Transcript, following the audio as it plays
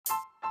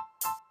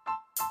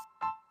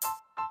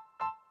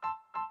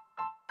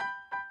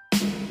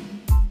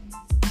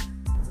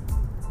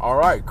All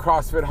right,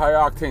 CrossFit High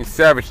Octane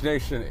Savage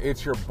Nation.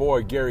 It's your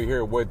boy Gary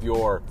here with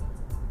your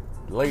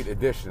late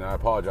edition. I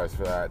apologize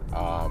for that.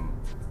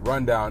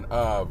 Rundown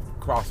of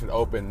CrossFit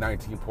Open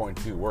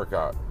 19.2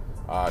 workout.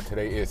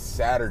 Today is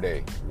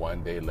Saturday,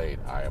 one day late.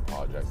 I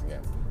apologize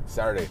again.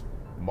 Saturday,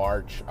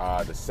 March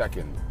the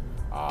 2nd.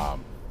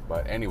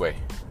 But anyway,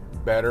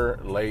 better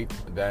late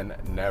than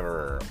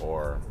never,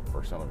 or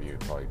for some of you,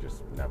 probably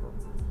just never,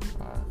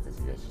 because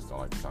you guys just don't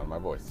like the sound of my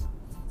voice.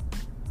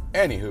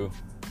 Anywho,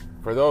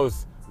 for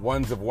those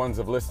ones of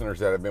listeners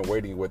that have been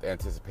waiting with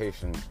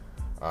anticipation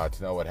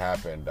to know what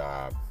happened,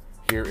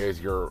 here is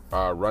your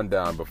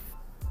rundown.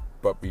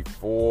 But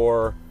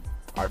before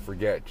I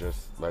forget,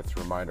 just let's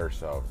remind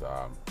ourselves,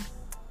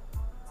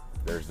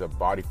 there's a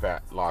body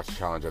fat loss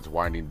challenge that's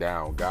winding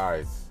down.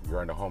 Guys,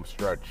 you're on the home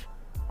stretch.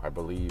 I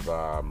believe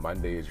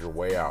Monday is your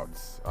way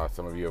outs.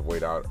 Some of you have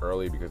weighed out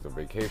early because of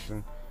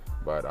vacation,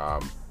 but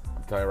I'm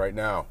telling you right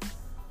now,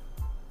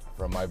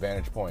 from my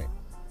vantage point,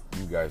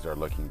 you guys are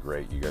looking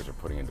great. You guys are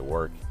putting into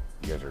work.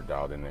 You guys are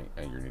dialed in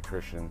your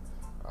nutrition.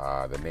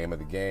 The name of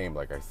the game,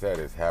 like I said,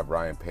 is have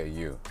Ryan pay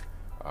you.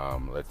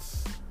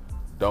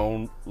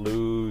 Don't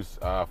lose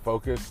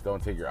focus.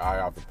 Don't take your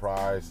eye off the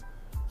prize.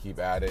 Keep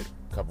at it.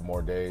 A couple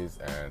more days,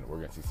 and we're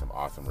gonna see some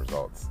awesome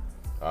results.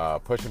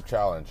 Push-up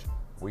challenge.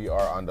 We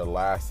are on the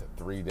last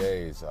 3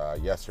 days.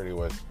 Yesterday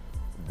was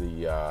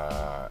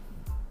the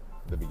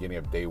beginning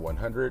of day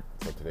 100.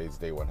 So today's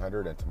day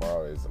 100, and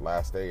tomorrow is the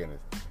last day, and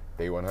it's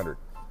day 100.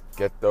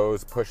 Get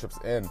those push-ups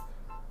in.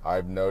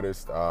 I've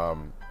noticed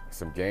some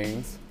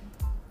gains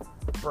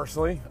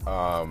personally.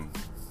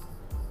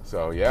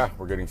 So yeah,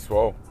 we're getting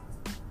swole.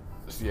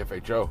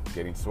 CFHO,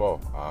 getting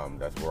swole.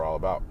 That's what we're all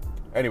about.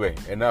 Anyway,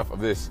 enough of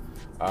this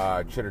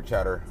chitter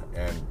chatter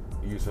and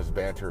useless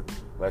banter.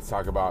 Let's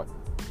talk about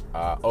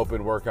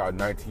open workout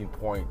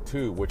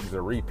 19.2, which is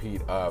a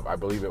repeat of, I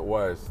believe it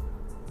was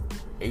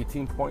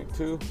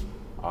 18.2,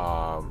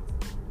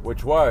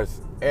 which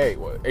was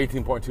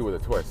 18.2 with a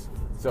twist.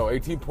 So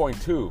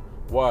 18.2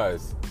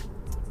 was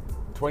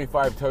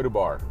 25 toe to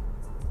bar,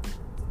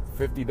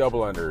 50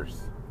 double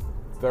unders,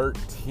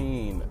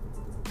 15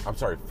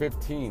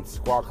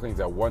 squat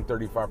cleans at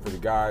 135 for the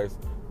guys,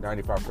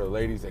 95 for the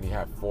ladies, and you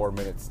have 4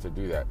 minutes to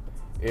do that.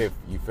 If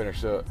you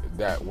finish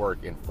that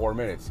work in 4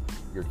 minutes,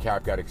 your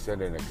cap got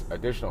extended an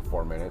additional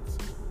 4 minutes,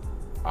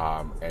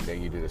 and then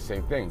you did the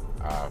same thing,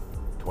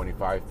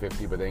 25,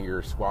 50, but then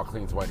your squat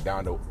cleans went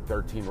down to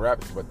 13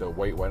 reps, but the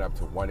weight went up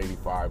to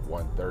 185,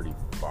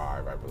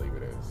 135, I believe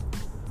it is.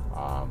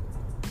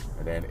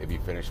 And then if you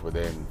finish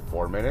within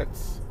 4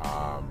 minutes,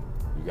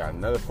 you got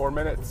another 4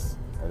 minutes,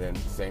 and then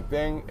same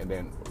thing, and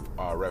then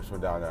reps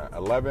went down to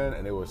 11,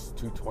 and it was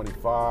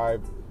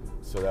 225,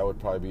 so that would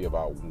probably be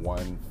about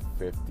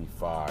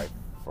 155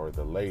 for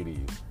the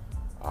ladies.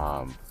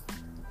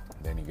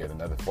 Then you get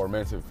another 4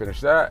 minutes if you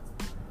finish that.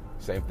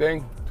 Same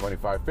thing,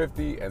 25,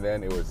 50, and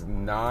then it was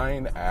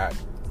 9 at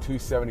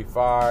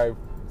 275,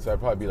 so that'd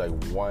probably be like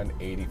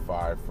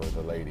 185 for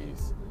the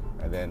ladies.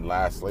 And then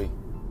lastly,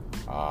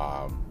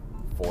 4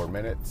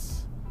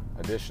 minutes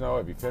additional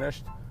if you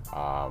finished.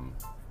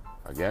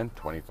 Again,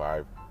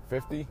 25,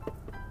 50,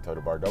 toe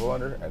to bar double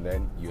under, and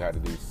then you had to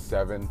do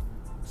 7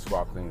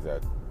 squat cleans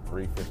at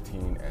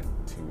 315 and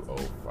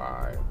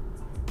 205.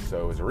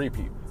 So it was a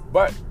repeat.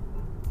 But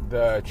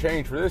the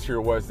change for this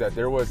year was that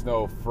there was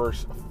no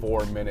first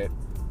 4 minute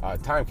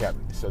time cap.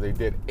 So they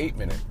did 8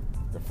 minutes.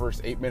 The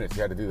first 8 minutes,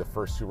 you had to do the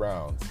first 2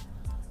 rounds.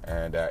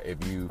 And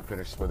if you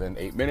finished within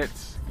 8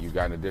 minutes, you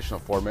got an additional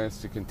 4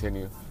 minutes to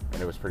continue.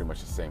 And it was pretty much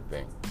the same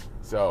thing.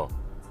 So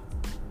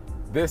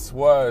this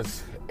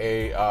was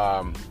a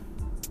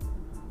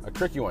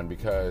tricky one,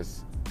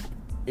 because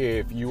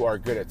if you are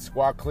good at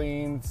squat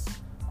cleans,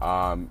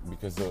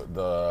 because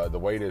the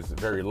weight is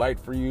very light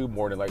for you,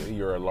 more than likely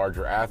you're a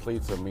larger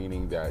athlete, so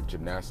meaning that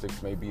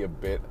gymnastics may be a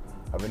bit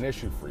of an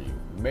issue for you.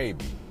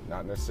 Maybe,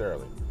 not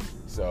necessarily.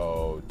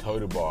 So toe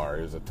to bar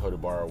is a toe to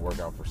bar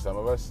workout for some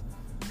of us.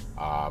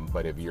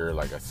 But if you're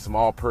like a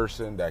small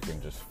person that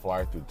can just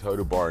fly through toe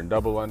to bar and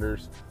double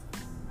unders,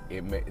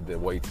 the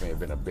weights may have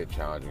been a bit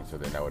challenging, so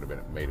then that would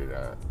have made it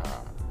a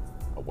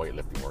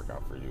weightlifting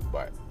workout for you.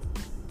 But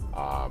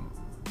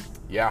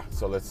yeah,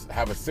 so let's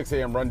have a 6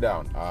 a.m.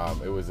 rundown.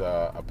 It was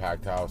a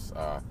packed house.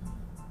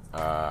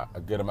 A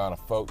good amount of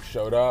folks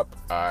showed up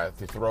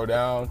to throw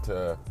down,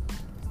 to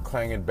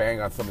clang and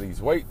bang on some of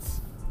these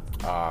weights.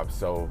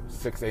 So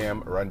 6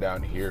 a.m.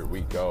 rundown, here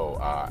we go.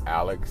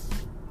 Alex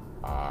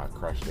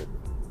crushed it.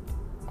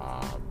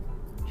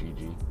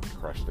 Gigi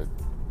crushed it.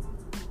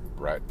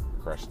 Brett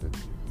crushed it.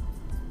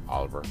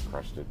 Oliver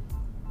crushed it.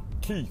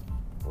 Keith,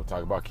 we'll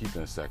talk about Keith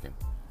in a second.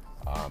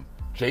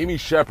 Jamie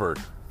Shepard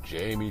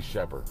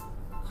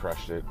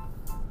crushed it.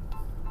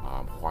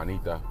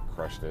 Juanita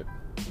crushed it.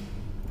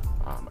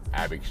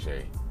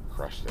 Abikshay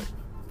crushed it.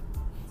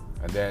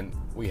 And then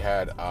we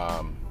had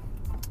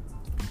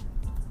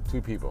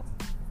 2 people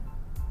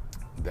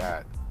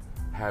that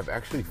have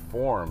actually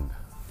formed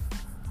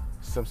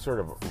some sort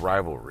of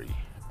rivalry.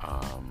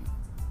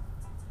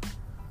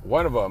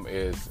 One of them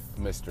is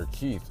Mr.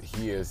 Keith.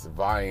 He is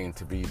vying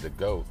to be the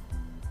GOAT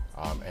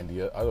and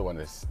the other one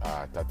is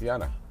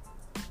Tatiana.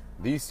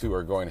 These two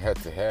are going head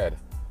to head,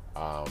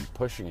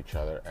 pushing each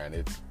other, and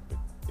it's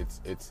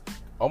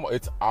almost,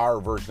 it's our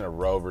version of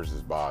Roe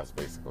versus Boz,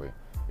 basically.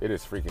 It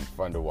is freaking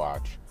fun to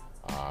watch,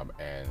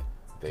 and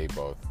they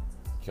both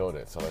killed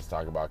it. So let's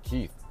talk about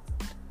Keith.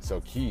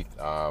 So Keith,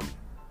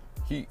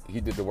 he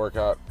did the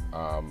workout,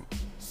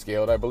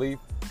 scaled, I believe,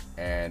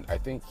 and I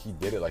think he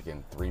did it like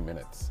in 3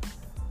 minutes.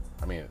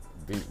 I mean,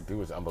 dude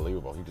was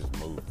unbelievable. He just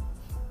moved.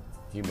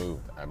 He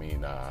moved. I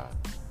mean,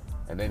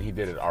 and then he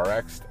did it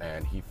RX'd,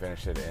 and he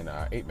finished it in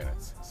 8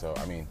 minutes. So,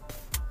 I mean,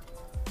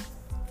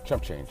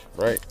 chump change,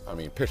 right? I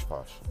mean, pish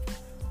posh.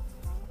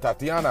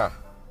 Tatiana,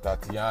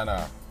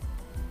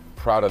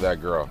 proud of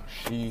that girl.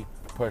 She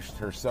pushed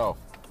herself.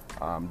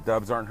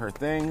 Dubs aren't her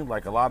thing,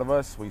 like a lot of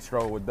us. We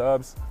struggle with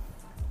dubs.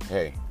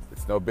 Hey,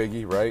 it's no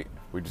biggie, right?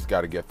 We just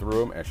got to get through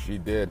them, and she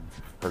did.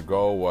 Her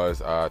goal was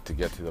to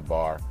get to the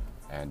bar,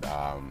 and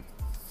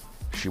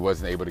she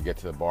wasn't able to get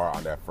to the bar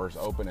on that first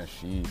open, and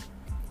she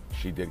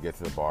did get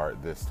to the bar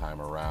this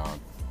time around,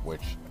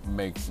 which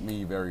makes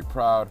me very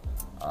proud,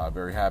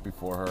 very happy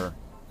for her,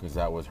 because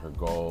that was her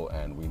goal,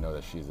 and we know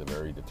that she's a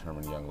very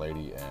determined young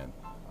lady, and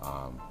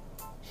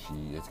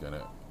she is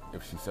gonna,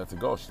 if she sets a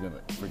goal, she's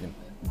gonna freaking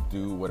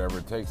do whatever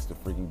it takes to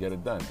freaking get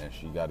it done, and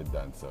she got it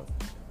done. So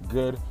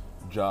good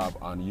job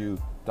on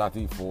you,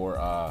 Tati, for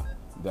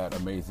that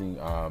amazing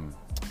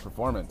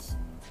performance.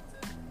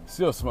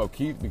 Still smoke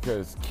Keith,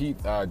 because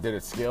Keith did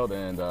it scaled,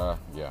 and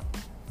yeah,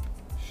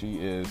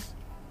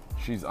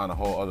 she's on a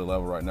whole other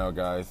level right now,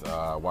 guys.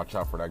 Watch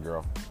out for that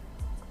girl.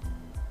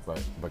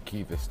 But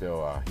Keith is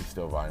still he's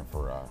still vying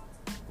for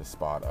the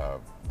spot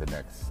of the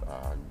next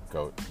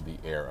GOAT, the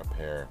heir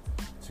apparent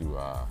to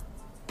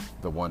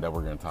the one that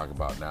we're going to talk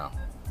about now,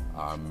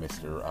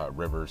 Mr.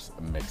 Rivers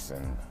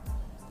Mixon.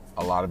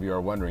 A lot of you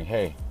are wondering,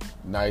 hey,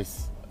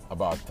 nice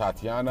about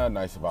Tatiana,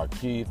 nice about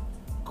Keith,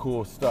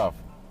 cool stuff,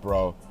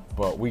 bro.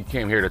 But we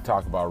came here to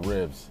talk about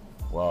ribs.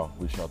 Well,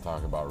 we shall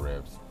talk about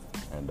ribs.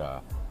 And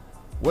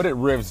what did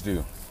ribs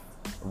do?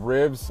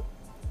 Ribs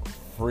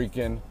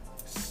freaking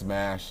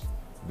smashed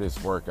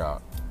this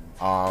workout.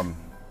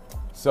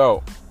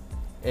 So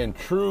in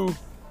true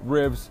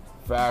ribs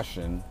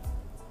fashion,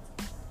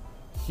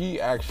 he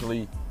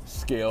actually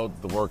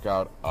scaled the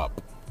workout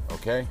up.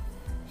 Okay,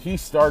 he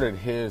started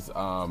his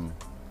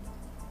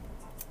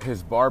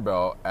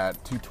barbell at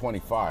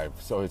 225.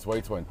 So his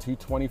weights went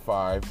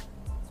 225,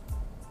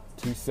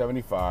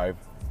 275,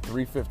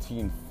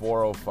 315,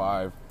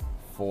 405,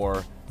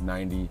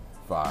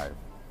 495.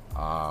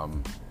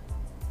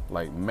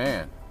 Like,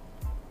 man,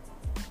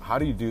 how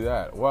do you do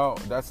that? Well,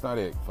 that's not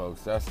it,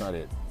 folks. That's not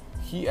it.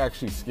 He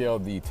actually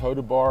scaled the toe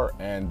to bar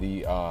and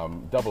the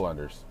double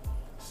unders.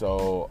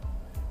 So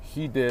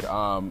he did,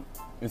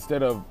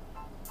 instead of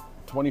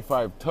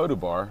 25 toe to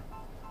bar,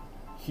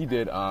 he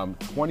did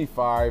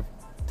 25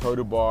 toe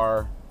to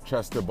bar,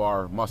 chest to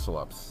bar muscle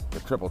ups, the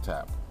triple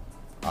tap.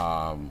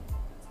 And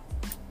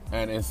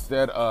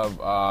instead of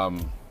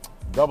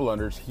double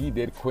unders, he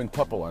did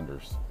quintuple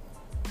unders.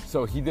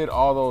 So he did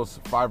all those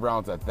 5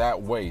 rounds at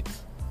that weight,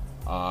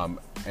 and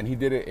he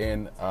did it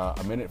in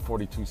a minute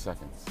 42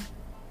 seconds.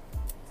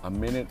 A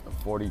minute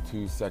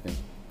 42 seconds.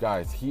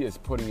 Guys, he is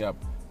putting up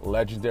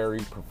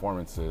legendary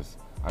performances.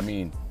 I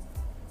mean,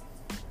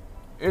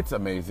 it's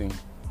amazing.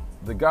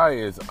 The guy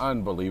is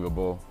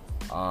unbelievable.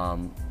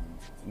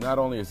 Not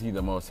only is he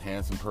the most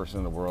handsome person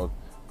in the world,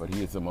 but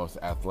he is the most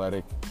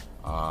athletic,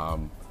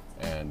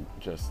 and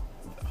just,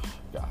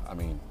 I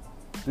mean,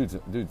 dude's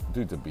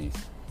a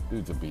beast.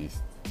 Dude's a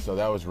beast. So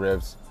that was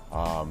ribs,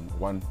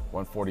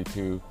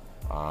 142.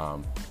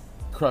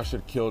 Crushed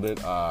it, killed it.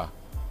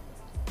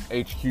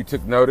 HQ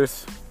took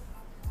notice,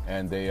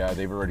 and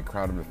they've already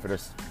crowned him the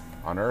fittest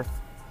on earth.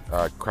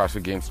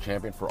 CrossFit Games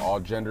champion for all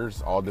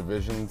genders, all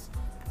divisions,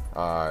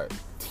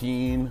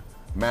 teen,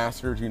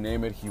 masters, you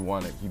name it, he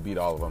won it. He beat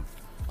all of them,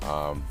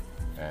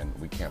 and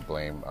we can't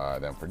blame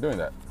them for doing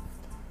that.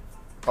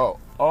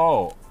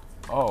 Oh,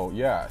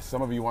 yeah.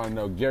 Some of you want to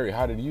know, Gary,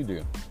 how did you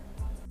do?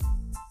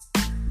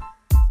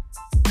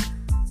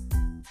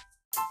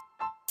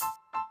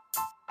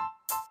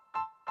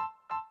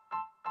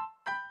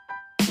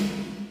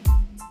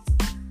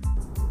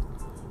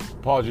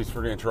 Apologies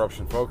for the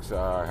interruption, folks.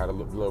 I had a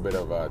little bit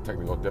of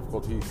technical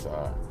difficulties.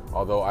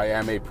 Although I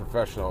am a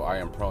professional, I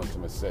am prone to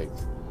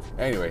mistakes.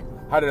 Anyway,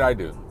 how did I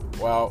do?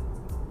 Well,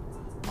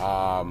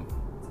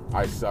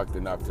 I sucked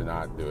enough to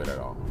not do it at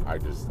all. I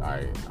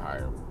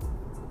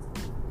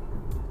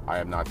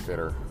am not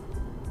fitter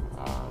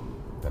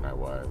than I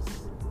was.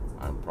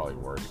 I'm probably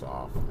worse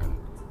off. And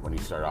when you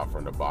start off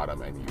from the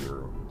bottom and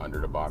you're under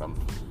the bottom,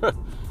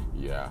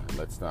 yeah,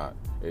 let's not.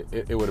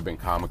 It would have been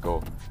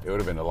comical. It would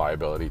have been a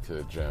liability to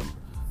the gym.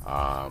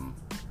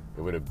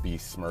 It would have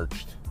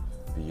besmirched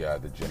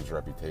the gym's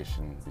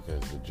reputation,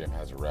 because the gym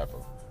has a rep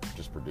of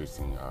just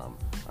producing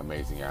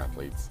amazing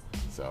athletes.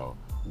 So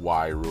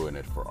why ruin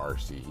it for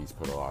RC? He's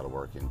put a lot of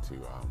work into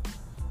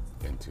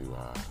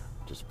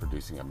just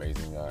producing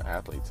amazing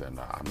athletes, and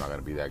I'm not going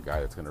to be that guy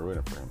that's going to ruin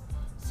it for him.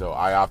 So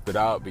I opted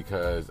out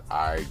because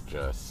I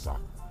just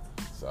suck.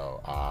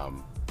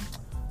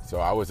 So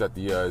I was at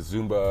the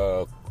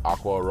Zumba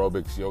Aqua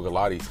Aerobics Yoga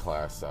Lattes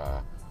class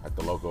at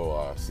the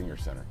local senior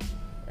center,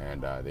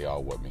 and they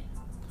all whooped me.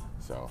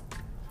 So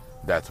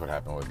that's what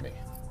happened with me.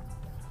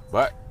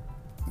 But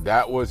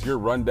that was your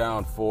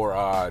rundown for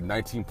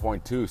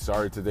 19.2.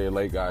 Sorry today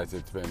late, guys.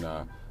 It's been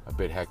a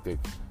bit hectic.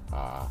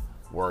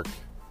 Work,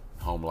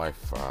 home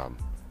life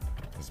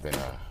has been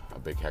a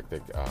big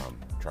hectic.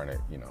 Trying to,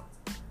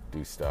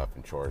 do stuff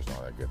and chores and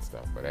all that good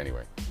stuff. But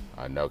anyway,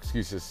 no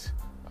excuses.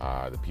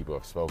 The people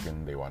have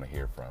spoken. They want to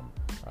hear from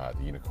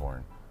the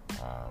unicorn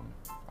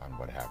on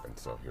what happened.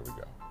 So here we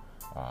go.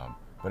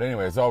 But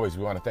anyway, as always,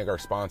 we want to thank our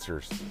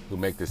sponsors who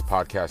make this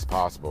podcast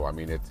possible. I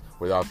mean, it's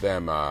without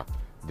them,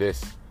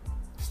 this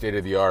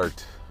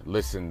state-of-the-art,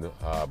 listened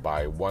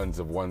by ones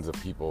of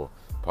people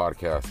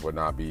podcast would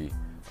not be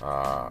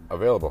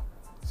available.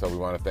 So we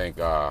want to thank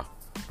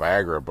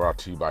Viagra, brought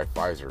to you by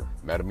Pfizer,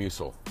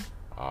 Metamucil,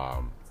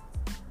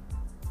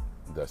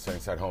 the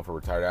Sunnyside Home for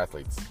Retired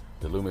Athletes,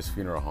 the Loomis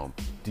Funeral Home,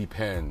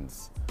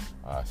 Depends,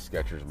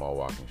 Skechers Mall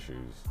Walking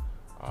Shoes,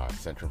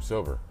 Centrum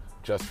Silver,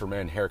 Just for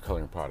Men Hair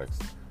Coloring Products,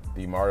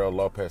 the Mario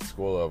Lopez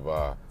School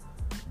of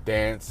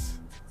Dance,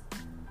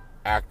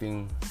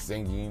 Acting,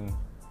 Singing,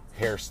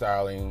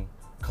 Hairstyling,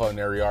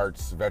 Culinary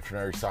Arts,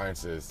 Veterinary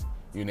Sciences,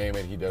 you name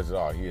it, he does it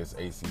all. He is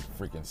AC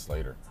freaking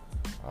Slater.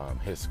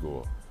 His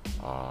school.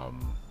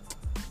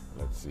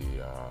 Let's see.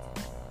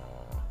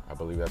 I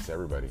believe that's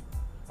everybody.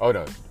 Oh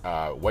no,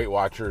 Weight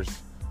Watchers,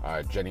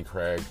 Jenny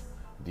Craig,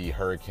 the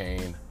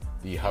Hurricane,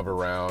 the Hover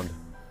Round,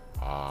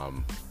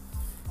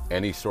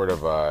 any sort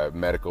of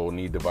medical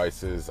need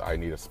devices. I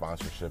need a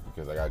sponsorship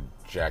because I got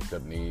jacked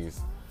up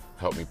knees.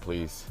 Help me,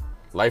 please.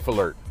 Life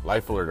Alert,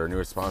 our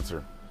newest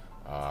sponsor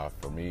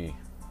for me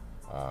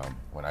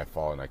when I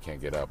fall and I can't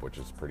get up, which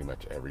is pretty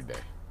much every day.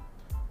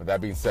 With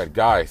that being said,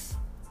 guys,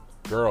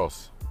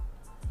 girls,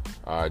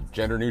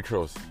 gender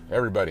neutrals,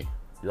 everybody,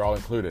 you're all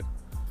included.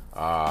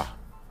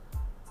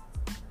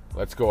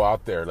 Let's go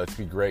out there. Let's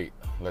be great.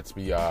 Let's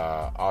be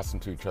awesome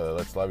to each other.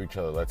 Let's love each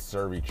other. Let's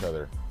serve each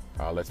other.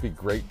 Let's be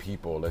great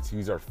people. Let's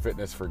use our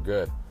fitness for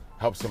good.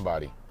 Help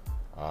somebody.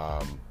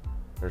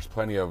 There's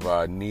plenty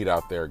of need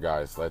out there,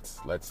 guys.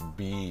 Let's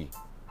be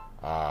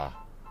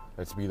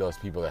those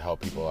people that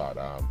help people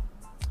out.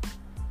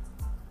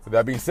 With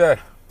that being said,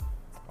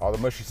 all the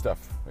mushy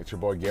stuff. It's your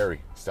boy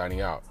Gary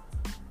signing out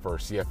for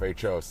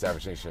CFHO,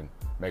 Savage Nation,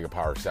 Mega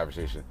Power, Savage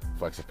Nation,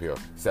 Flex Appeal,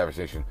 Savage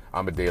Nation.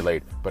 I'm a day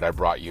late, but I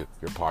brought you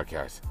your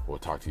podcast. We'll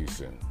talk to you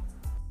soon.